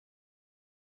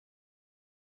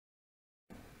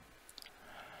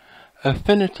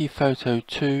Affinity Photo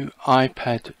 2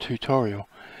 iPad tutorial,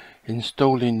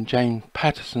 installing James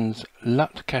Paterson's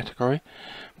LUT category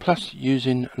plus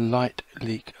using light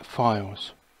leak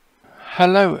files.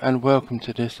 Hello and welcome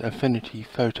to this Affinity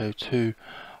Photo 2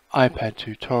 iPad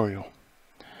tutorial.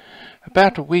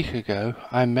 About a week ago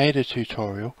I made a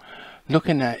tutorial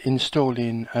looking at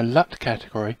installing a LUT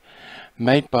category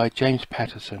made by James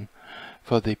Paterson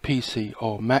for the PC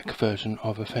or Mac version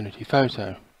of Affinity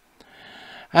Photo.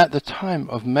 At the time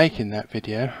of making that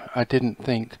video, I didn't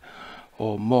think,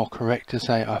 or more correct to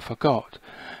say I forgot,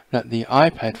 that the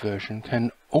iPad version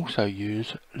can also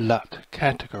use LUT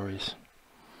categories.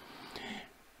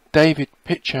 David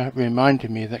Pitcher reminded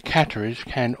me that categories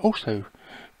can also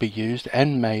be used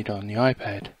and made on the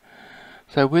iPad.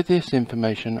 So with this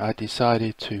information I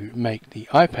decided to make the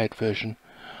iPad version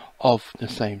of the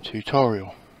same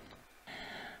tutorial.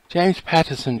 James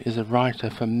Paterson is a writer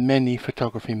for many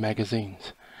photography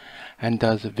magazines and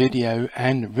does video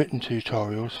and written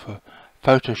tutorials for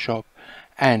Photoshop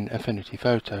and Affinity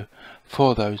Photo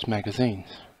for those magazines.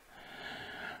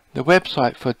 The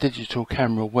website for Digital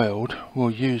Camera World will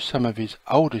use some of his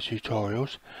older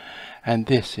tutorials, and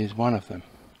this is one of them.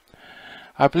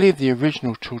 I believe the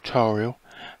original tutorial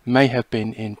may have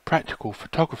been in Practical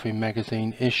Photography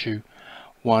magazine issue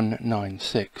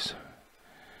 196.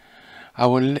 I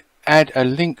will add a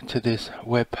link to this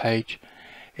web page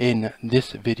in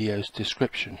this video's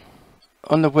description.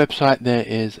 On the website there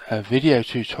is a video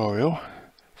tutorial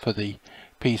for the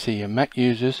PC and Mac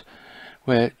users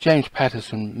where James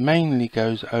Paterson mainly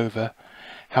goes over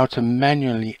how to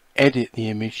manually edit the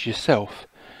image yourself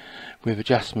with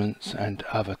adjustments and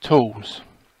other tools.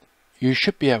 You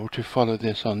should be able to follow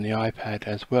this on the iPad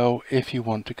as well if you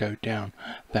want to go down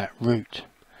that route.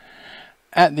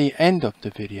 At the end of the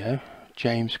video,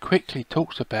 James quickly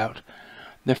talks about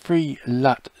the free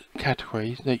LUT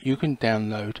categories that you can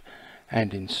download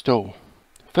and install.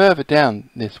 Further down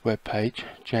this web page,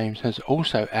 James has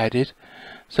also added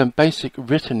some basic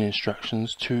written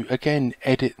instructions to again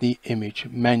edit the image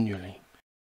manually.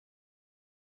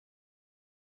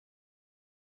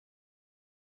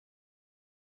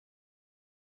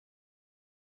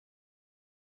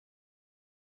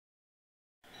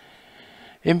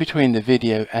 In between the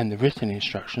video and the written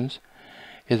instructions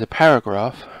is a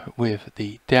paragraph with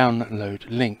the download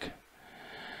link.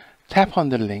 Tap on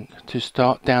the link to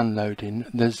start downloading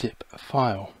the zip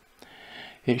file.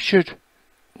 It should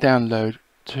download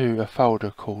to a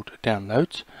folder called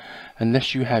Downloads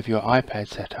unless you have your iPad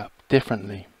set up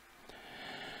differently.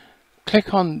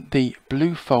 Click on the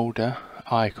blue folder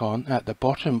icon at the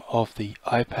bottom of the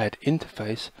iPad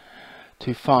interface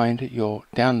to find your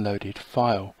downloaded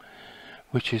file,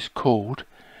 which is called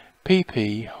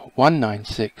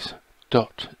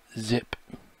pp196.zip.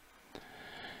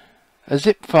 A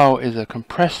zip file is a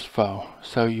compressed file,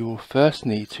 so you will first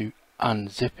need to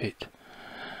unzip it.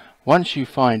 Once you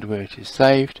find where it is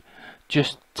saved,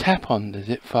 just tap on the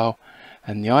zip file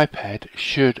and the iPad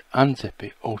should unzip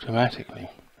it automatically.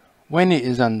 When it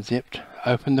is unzipped,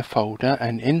 open the folder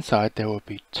and inside there will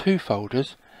be two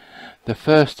folders. The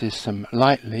first is some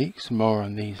light leaks, more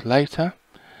on these later,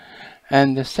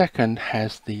 and the second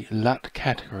has the LUT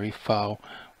category file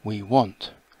we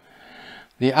want.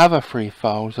 The other three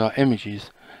files are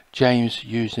images James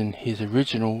used in his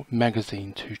original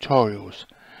magazine tutorials,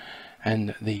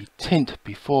 and the tint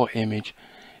before image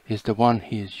is the one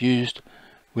he has used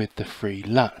with the free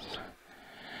LUT.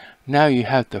 Now you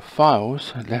have the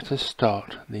files, let us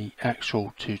start the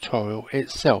actual tutorial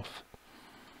itself.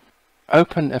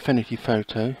 Open Affinity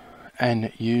Photo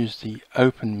and use the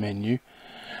Open menu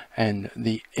and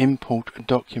the Import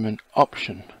Document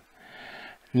option.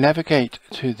 Navigate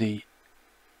to the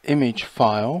image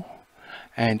file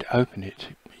and open it.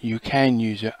 You can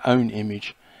use your own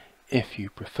image if you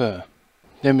prefer.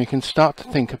 Then we can start to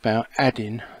think about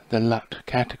adding the LUT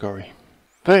category.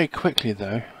 Very quickly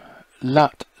though,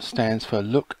 LUT stands for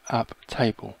Look Up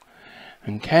Table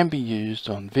and can be used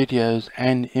on videos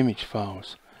and image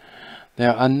files.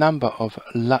 There are a number of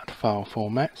LUT file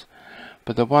formats,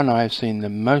 but the one I have seen the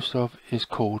most of is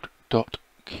called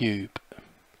 .cube.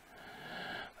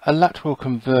 A LUT will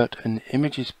convert an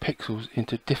image's pixels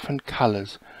into different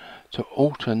colors to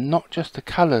alter not just the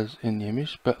colors in the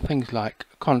image but things like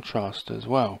contrast as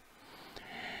well.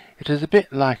 It is a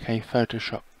bit like a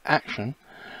Photoshop action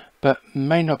but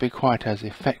may not be quite as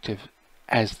effective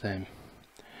as them.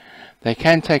 They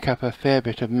can take up a fair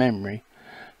bit of memory,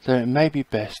 so it may be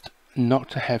best not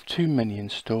to have too many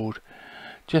installed.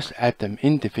 Just add them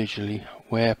individually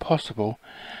where possible,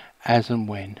 as and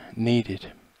when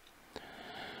needed.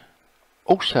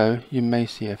 Also, you may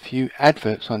see a few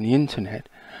adverts on the internet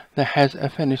that has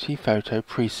Affinity Photo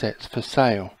presets for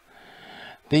sale.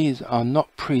 These are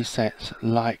not presets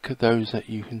like those that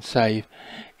you can save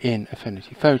in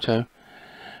Affinity Photo,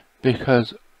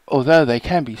 because although they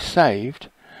can be saved,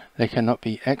 they cannot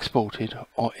be exported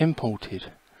or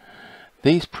imported.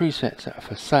 These presets that are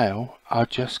for sale are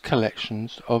just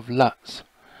collections of LUTs,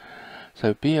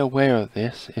 so be aware of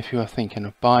this if you are thinking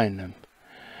of buying them.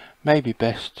 May be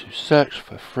best to search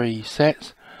for free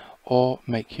sets or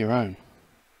make your own.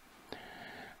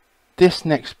 This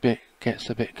next bit gets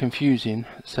a bit confusing,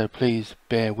 so please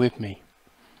bear with me.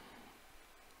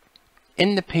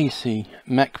 In the PC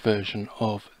Mac version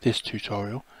of this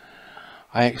tutorial,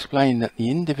 I explained that the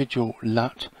individual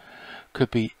LUT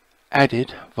could be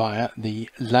added via the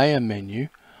layer menu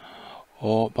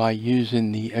or by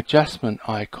using the adjustment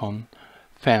icon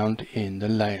found in the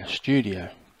Layer Studio.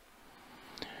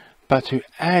 But to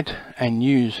add and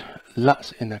use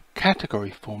LUTs in a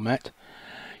category format,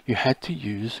 you had to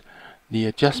use the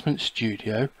Adjustment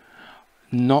Studio,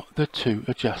 not the two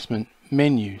adjustment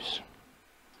menus.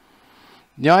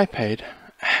 The iPad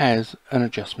has an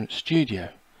Adjustment Studio,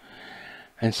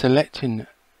 and selecting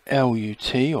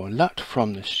LUT or LUT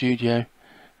from the Studio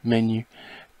menu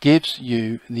gives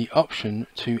you the option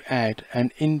to add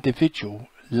an individual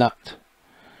LUT,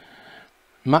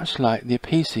 much like the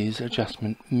PC's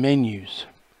adjustment menus.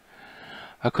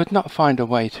 I could not find a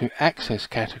way to access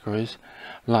categories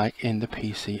like in the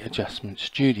PC Adjustment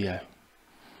Studio,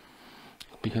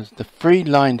 because the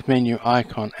three-lined menu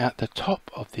icon at the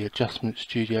top of the Adjustment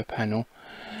Studio panel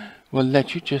will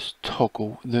let you just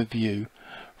toggle the view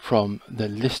from the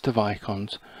list of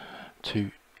icons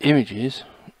to images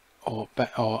or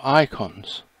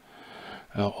icons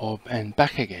and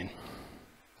back again.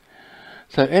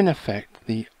 So in effect,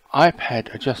 the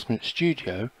iPad Adjustment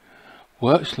Studio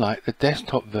works like the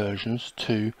desktop version's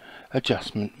two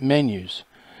adjustment menus.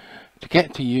 To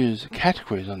get to use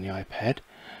categories on the iPad,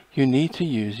 you need to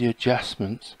use the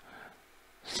Adjustments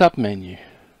submenu.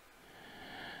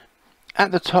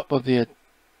 At the top of the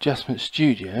Adjustment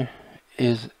Studio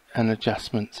is an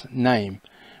adjustment's name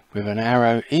with an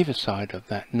arrow either side of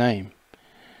that name.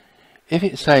 If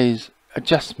it says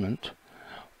adjustment,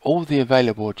 all the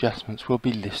available adjustments will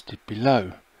be listed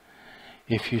below.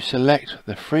 If you select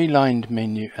the three-lined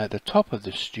menu at the top of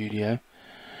the Studio,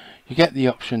 you get the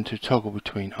option to toggle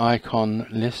between icon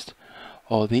list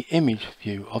or the image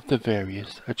view of the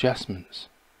various adjustments.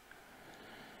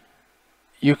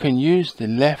 You can use the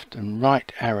left and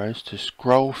right arrows to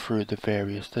scroll through the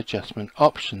various adjustment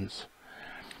options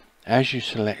as you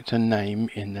select a name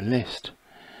in the list.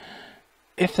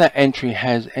 If that entry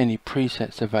has any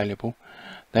presets available,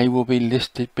 they will be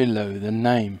listed below the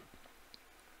name.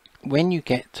 When you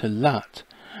get to LUT,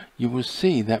 you will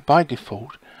see that by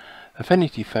default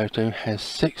Affinity Photo has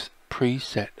 6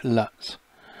 preset LUTs.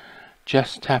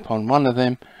 Just tap on one of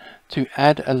them to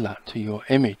add a LUT to your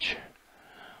image.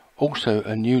 Also,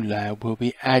 a new layer will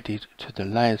be added to the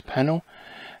Layers panel,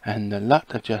 and the LUT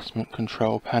Adjustment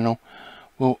Control panel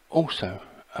will also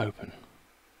open.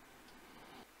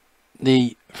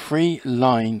 The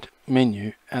three-lined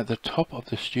menu at the top of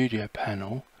the Studio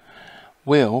panel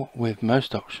will, with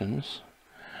most options,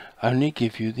 only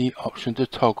give you the option to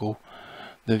toggle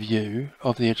the view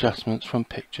of the adjustments from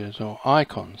pictures or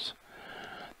icons.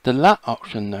 The LUT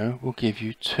option, though, will give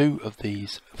you 2 of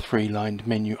these three-lined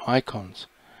menu icons.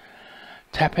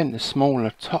 Tapping the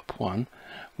smaller top one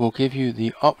will give you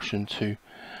the option to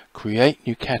create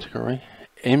new category,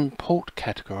 import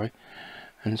category,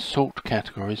 and sort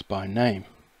categories by name.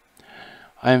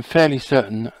 I am fairly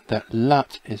certain that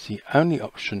LUT is the only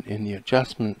option in the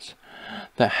adjustments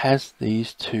that has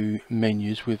these 2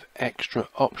 menus with extra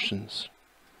options.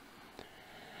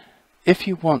 If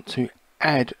you want to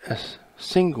add a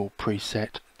single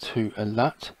preset to a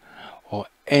LUT or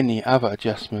any other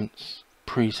adjustments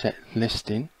preset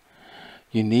listing,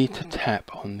 you need to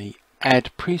tap on the Add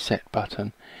Preset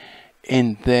button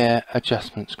in their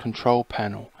Adjustments Control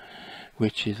panel,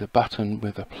 which is a button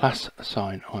with a plus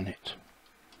sign on it.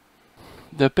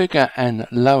 The bigger and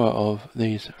lower of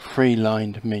these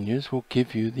three-lined menus will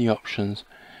give you the options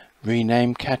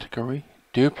Rename Category,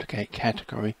 Duplicate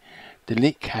Category,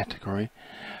 Delete Category,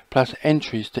 plus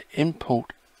entries to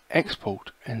import,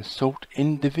 export and sort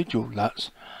individual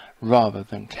LUTs rather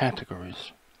than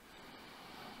categories.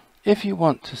 If you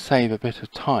want to save a bit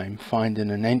of time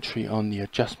finding an entry on the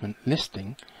adjustment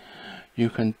listing, you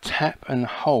can tap and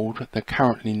hold the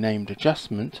currently named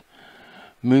adjustment,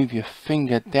 move your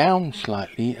finger down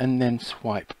slightly and then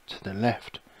swipe to the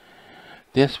left.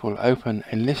 This will open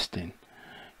a listing.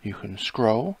 You can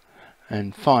scroll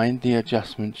and find the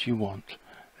adjustments you want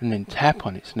and then tap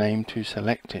on its name to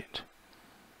select it.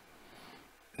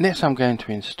 Next I'm going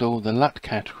to install the LUT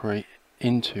category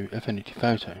into Affinity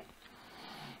Photo.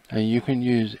 You can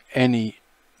use any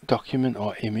document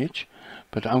or image,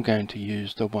 but I'm going to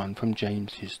use the one from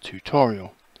James's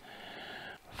tutorial.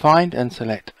 Find and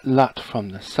select LUT from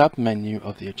the sub-menu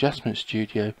of the Adjustment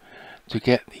Studio to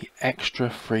get the extra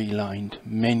free-lined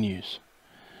menus.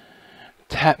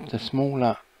 Tap the small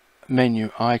LUT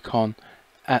menu icon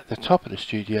at the top of the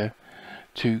studio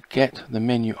to get the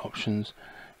menu options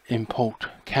Import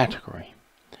Category.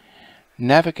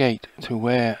 Navigate to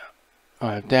where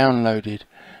I have downloaded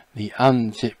the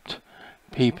unzipped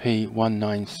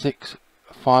PP196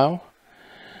 file.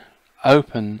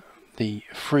 Open the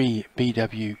free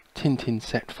BW Tintin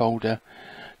set folder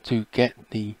to get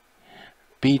the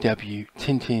BW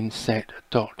Tintin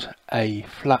set.a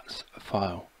LUTs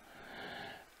file.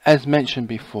 As mentioned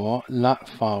before, LUT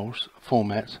files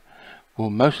formats will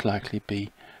most likely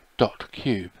be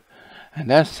 .cube,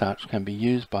 and as such can be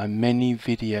used by many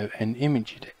video and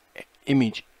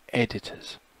image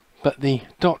editors. But the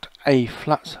 .a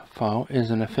LUTs file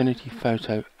is an Affinity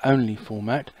Photo only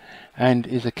format and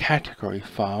is a category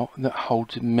file that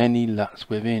holds many LUTs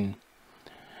within.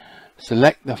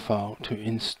 Select the file to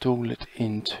install it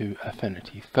into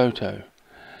Affinity Photo.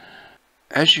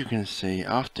 As you can see,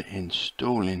 after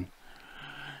installing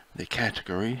the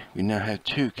category, we now have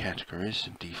two categories: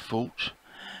 default,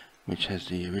 which has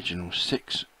the original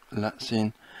 6 LUTs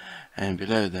in, and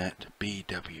below that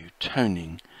BW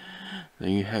toning. Then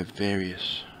you have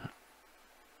various,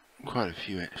 quite a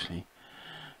few actually,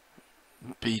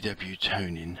 BW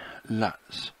toning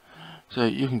LUTs. So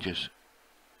you can just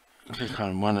click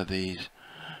on one of these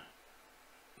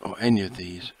or any of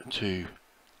these to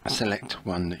select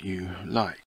one that you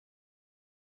like.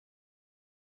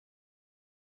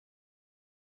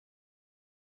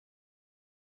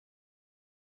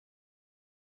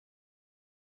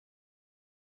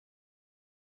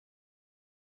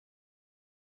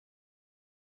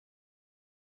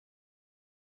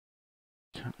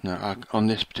 Now on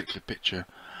this particular picture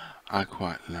I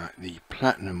quite like the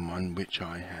platinum one, which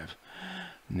I have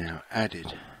now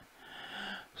added.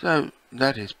 So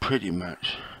that is pretty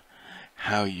much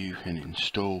how you can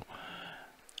install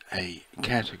a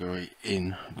category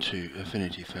into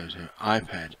Affinity Photo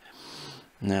iPad.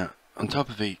 Now on top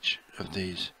of each of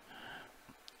these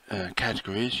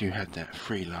categories you have that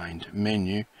free-lined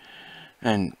menu,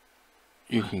 and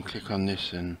you can click on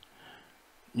this and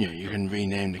you can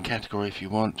rename the category if you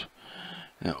want,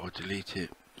 or delete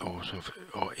it,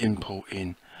 or import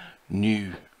in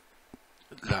new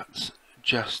LUTs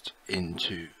just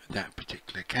into that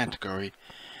particular category.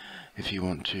 If you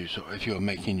want to, if you're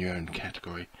making your own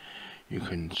category, you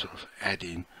can add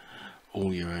in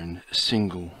all your own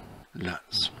single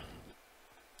LUTs.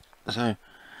 So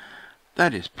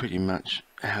that is pretty much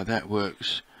how that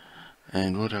works.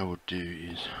 And what I will do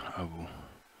is I will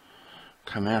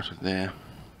come out of there,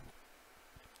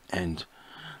 and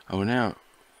I will now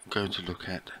go to look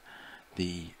at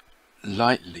the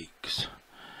light leaks.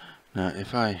 Now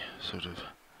if I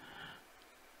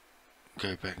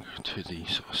go back to the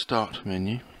start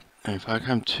menu, and if I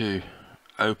come to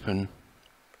open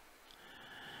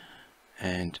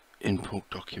and import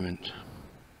document,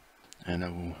 and I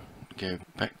will go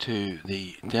back to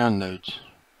the downloads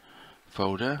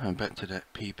folder and back to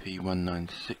that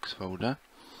PP196 folder,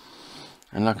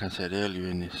 and like I said earlier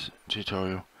in this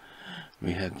tutorial,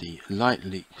 we had the light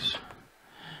leaks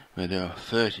where there are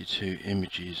 32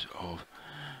 images of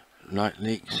light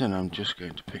leaks, and I'm just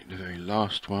going to pick the very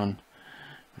last one,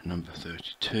 number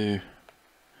 32,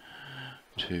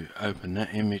 to open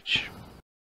that image.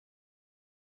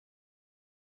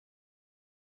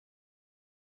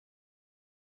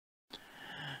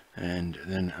 And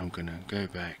then I'm going to go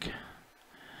back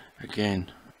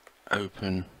again,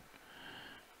 open,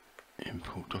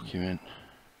 import document,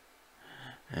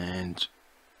 and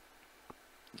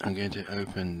I'm going to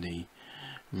open the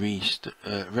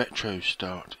retro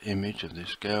start image of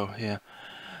this girl here.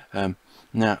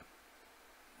 Now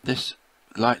this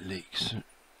light leaks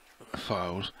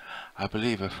files I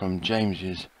believe are from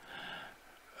James's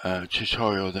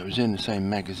tutorial that was in the same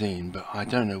magazine, but I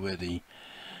don't know where the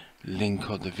link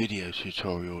of the video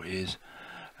tutorial is.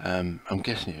 I'm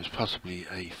guessing it was possibly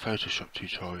a Photoshop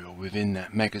tutorial within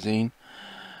that magazine,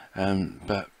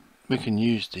 but we can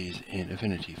use these in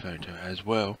Affinity Photo as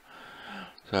well.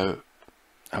 So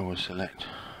I will select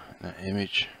that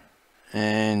image,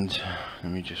 and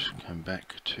let me just come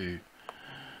back to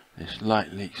this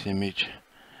light leaks image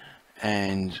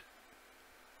and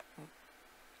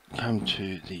come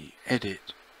to the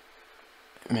edit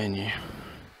menu,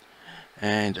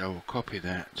 and I will copy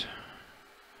that,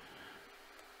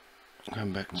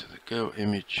 come back to the girl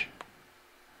image,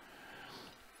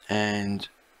 and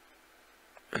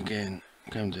again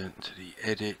come down to the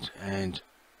edit and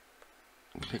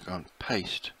click on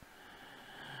paste.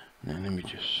 Now let me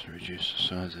just reduce the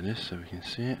size of this so we can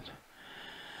see it.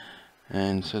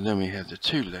 And so then we have the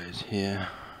two layers here,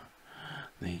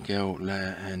 the girl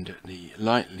layer and the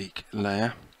light leak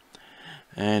layer,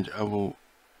 and I will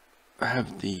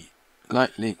have the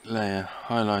light leak layer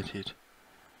highlighted,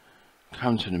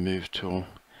 come to the move tool,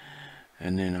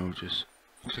 and then I'll just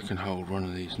click and hold one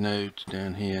of these nodes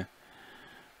down here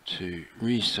to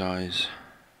resize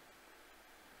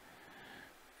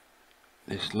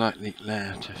this light leak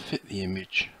layer to fit the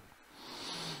image,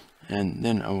 and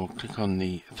then I will click on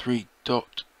the three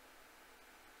dot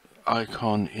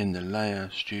icon in the layer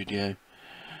studio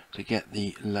to get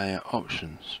the layer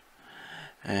options,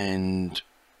 and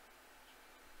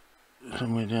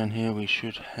somewhere down here we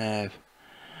should have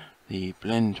the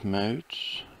blend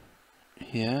modes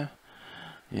here.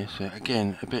 Yes, so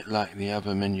again a bit like the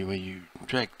other menu where you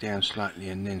drag down slightly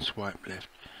and then swipe left,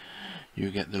 you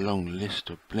get the long list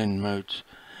of blend modes.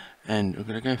 And we're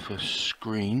going to go for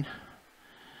screen,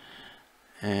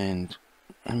 and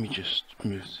let me just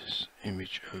move this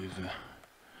image over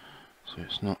so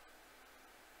it's not,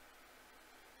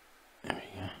 there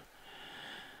we go.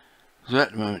 So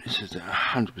at the moment this is at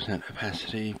 100%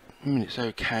 opacity. I mean, it's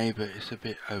okay, but it's a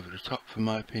bit over the top for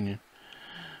my opinion.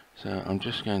 So I'm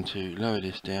just going to lower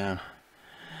this down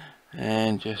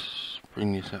and just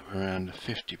bring this up around the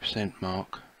 50%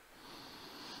 mark.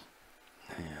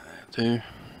 Yeah, that'll do.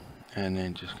 And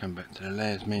then just come back to the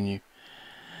layers menu,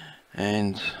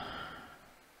 and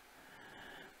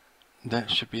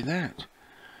that should be that.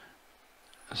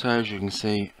 So as you can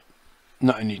see,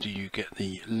 not only do you get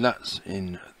the LUTs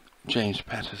in James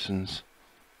Paterson's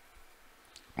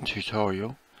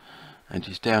tutorial and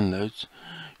his downloads,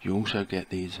 you also get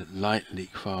these light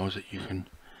leak files that you can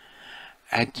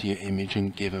add to your image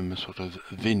and give them a sort of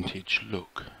vintage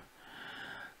look.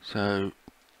 So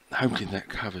hopefully that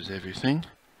covers everything.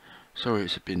 Sorry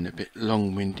it's been a bit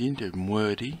long-winded and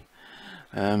wordy,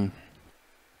 but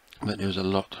there was a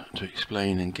lot to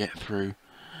explain and get through,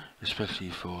 especially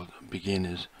for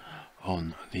beginners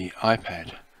on the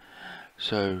iPad.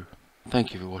 So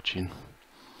thank you for watching,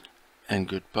 and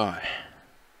goodbye.